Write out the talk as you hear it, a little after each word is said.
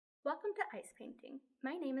Welcome to ice painting.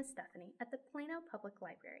 My name is Stephanie at the Plano Public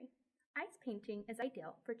Library. Ice painting is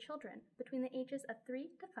ideal for children between the ages of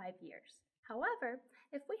 3 to 5 years. However,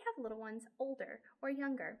 if we have little ones older or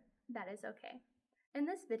younger, that is okay. In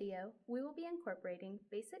this video, we will be incorporating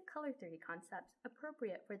basic color theory concepts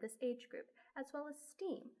appropriate for this age group, as well as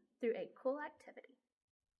STEAM through a cool activity.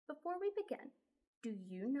 Before we begin, do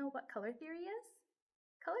you know what color theory is?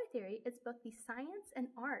 Color theory is both the science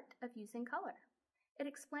and art of using color. It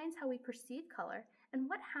explains how we perceive color and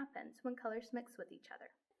what happens when colors mix with each other.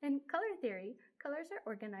 In color theory, colors are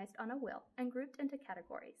organized on a wheel and grouped into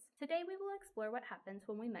categories. Today we will explore what happens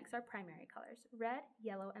when we mix our primary colors, red,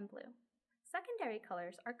 yellow, and blue. Secondary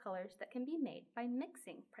colors are colors that can be made by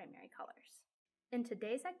mixing primary colors. In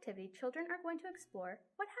today's activity, children are going to explore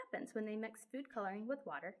what happens when they mix food coloring with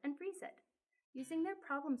water and freeze it. Using their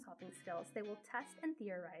problem-solving skills, they will test and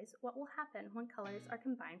theorize what will happen when colors are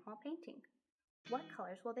combined while painting. What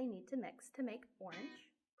colors will they need to mix to make orange,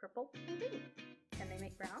 purple, and green? Can they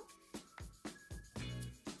make brown?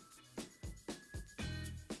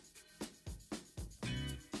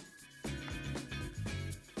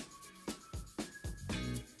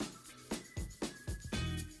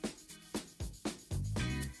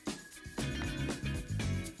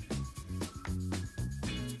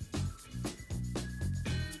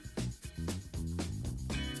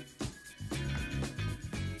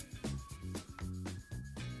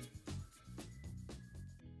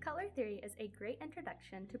 Color theory is a great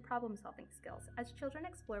introduction to problem-solving skills as children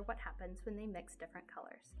explore what happens when they mix different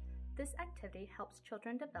colors. This activity helps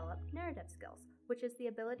children develop narrative skills, which is the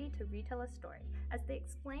ability to retell a story as they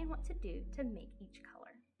explain what to do to make each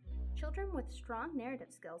color. Children with strong narrative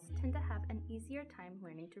skills tend to have an easier time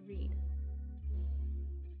learning to read.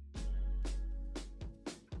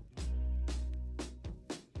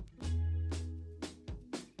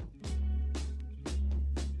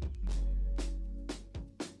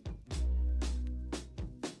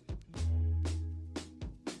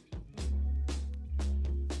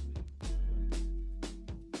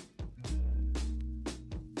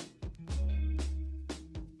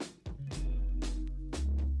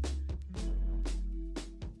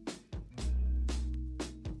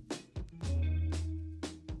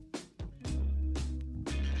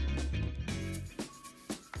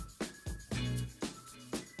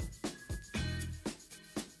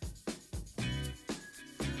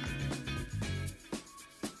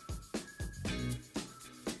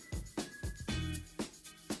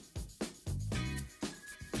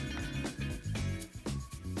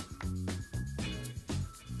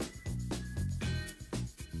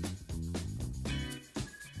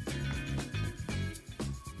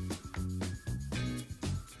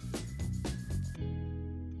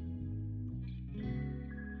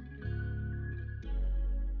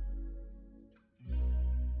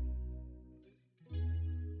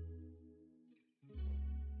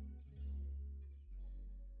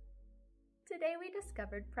 Today we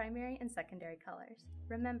discovered primary and secondary colors.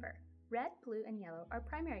 Remember, red, blue, and yellow are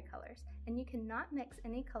primary colors, and you cannot mix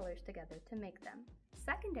any colors together to make them.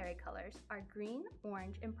 Secondary colors are green,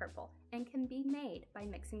 orange, and purple, and can be made by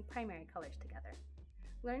mixing primary colors together.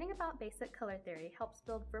 Learning about basic color theory helps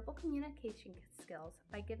build verbal communication skills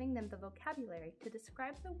by giving them the vocabulary to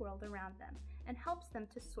describe the world around them, and helps them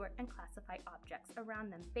to sort and classify objects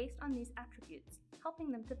around them based on these attributes,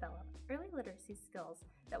 helping them develop early literacy skills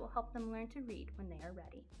that will help them learn to read when they are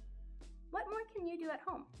ready. What more can you do at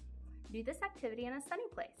home? Do this activity in a sunny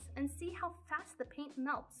place and see how fast the paint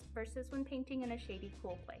melts versus when painting in a shady,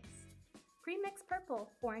 cool place. Pre-mix purple,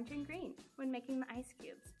 orange, and green when making the ice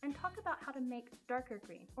cubes, and talk about how to make darker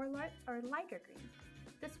green or lighter green.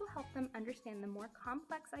 This will help them understand the more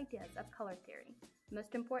complex ideas of color theory.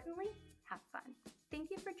 Most importantly, have fun. Thank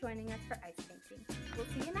you for joining us for ice painting. We'll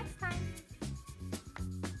see you next time.